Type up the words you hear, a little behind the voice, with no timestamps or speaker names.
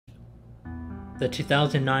The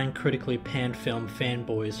 2009 critically panned film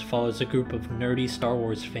Fanboys follows a group of nerdy Star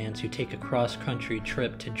Wars fans who take a cross-country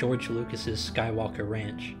trip to George Lucas's Skywalker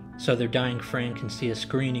Ranch, so their dying friend can see a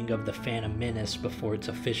screening of The Phantom Menace before it's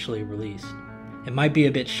officially released. It might be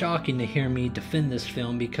a bit shocking to hear me defend this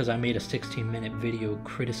film because I made a 16-minute video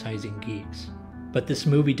criticizing geeks, but this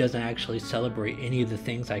movie doesn't actually celebrate any of the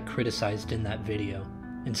things I criticized in that video.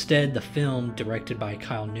 Instead, the film, directed by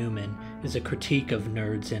Kyle Newman, is a critique of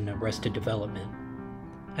nerds and Arrested Development.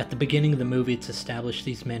 At the beginning of the movie, it's established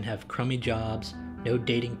these men have crummy jobs, no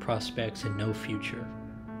dating prospects, and no future.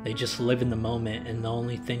 They just live in the moment, and the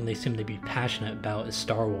only thing they seem to be passionate about is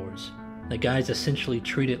Star Wars. The guys essentially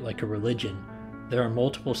treat it like a religion. There are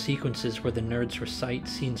multiple sequences where the nerds recite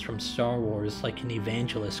scenes from Star Wars like an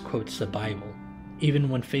evangelist quotes the Bible. Even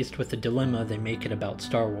when faced with a dilemma, they make it about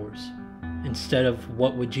Star Wars. Instead of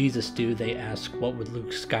what would Jesus do, they ask what would Luke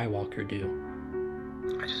Skywalker do.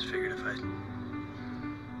 I just figured if I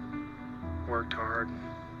worked hard,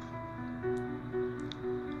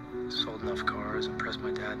 sold enough cars, impressed my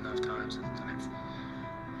dad enough times, then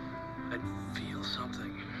I'd feel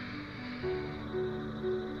something.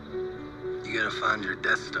 You gotta find your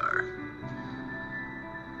Death Star.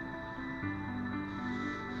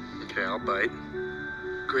 Okay, I'll bite.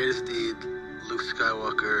 Greatest deed Luke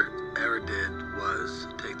Skywalker ever did was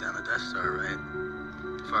take down the Death Star, right?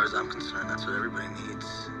 As far as I'm concerned, that's what everybody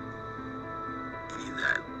needs. You need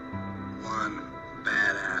that one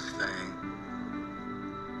badass thing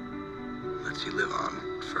that lets you live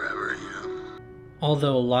on forever, you know?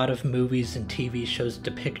 Although a lot of movies and TV shows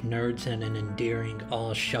depict nerds in an endearing,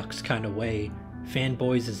 aw shucks kind of way,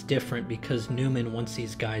 Fanboys is different because Newman wants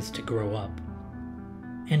these guys to grow up.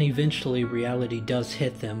 And eventually reality does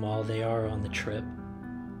hit them while they are on the trip.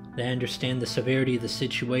 They understand the severity of the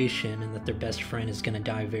situation and that their best friend is going to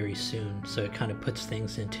die very soon, so it kind of puts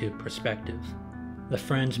things into perspective. The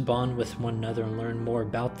friends bond with one another and learn more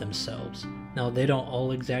about themselves. Now, they don't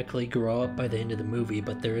all exactly grow up by the end of the movie,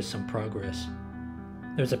 but there is some progress.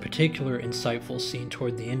 There's a particular insightful scene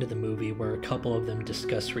toward the end of the movie where a couple of them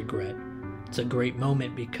discuss regret. It's a great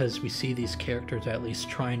moment because we see these characters at least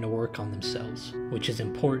trying to work on themselves, which is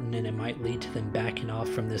important, and it might lead to them backing off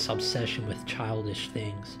from this obsession with childish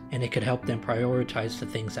things, and it could help them prioritize the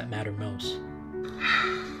things that matter most.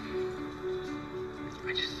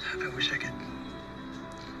 I wish I could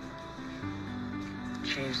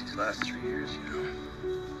change these last 3 years, you know?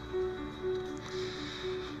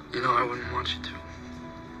 You know, I wouldn't want you to.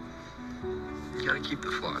 You gotta keep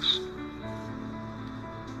the flaws.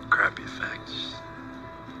 Crappy effects,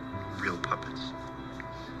 real puppets.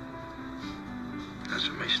 That's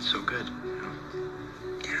what makes it so good, you know?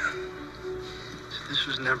 Yeah. So this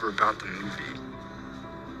was never about the movie.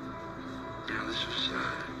 You know, this was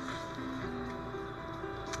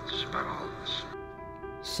about all of us.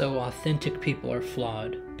 So authentic people are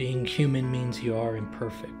flawed. Being human means you are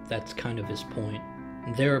imperfect. That's kind of his point.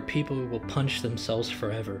 There are people who will punch themselves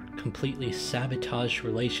forever, completely sabotage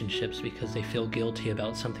relationships because they feel guilty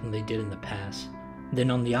about something they did in the past. Then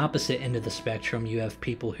on the opposite end of the spectrum, you have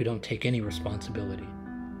people who don't take any responsibility.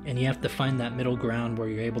 And you have to find that middle ground where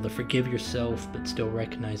you're able to forgive yourself but still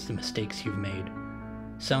recognize the mistakes you've made.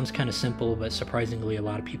 Sounds kind of simple, but surprisingly a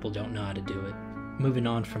lot of people don't know how to do it. Moving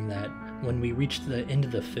on from that, when we reach the end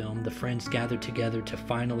of the film, the friends gather together to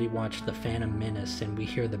finally watch The Phantom Menace, and we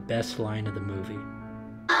hear the best line of the movie.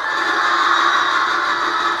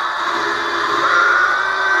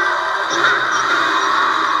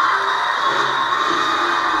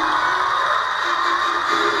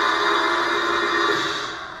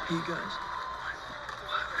 Hey, you guys.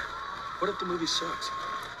 What if the movie sucks?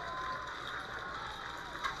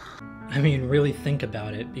 I mean, really think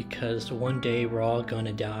about it, because one day we're all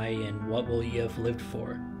gonna die, and what will you have lived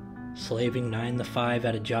for? Slaving 9 to 5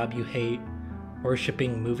 at a job you hate,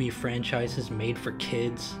 worshipping movie franchises made for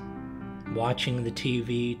kids, watching the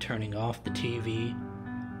TV, turning off the TV.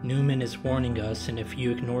 Newman is warning us, and if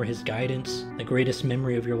you ignore his guidance, the greatest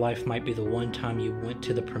memory of your life might be the one time you went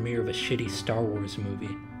to the premiere of a shitty Star Wars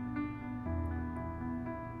movie.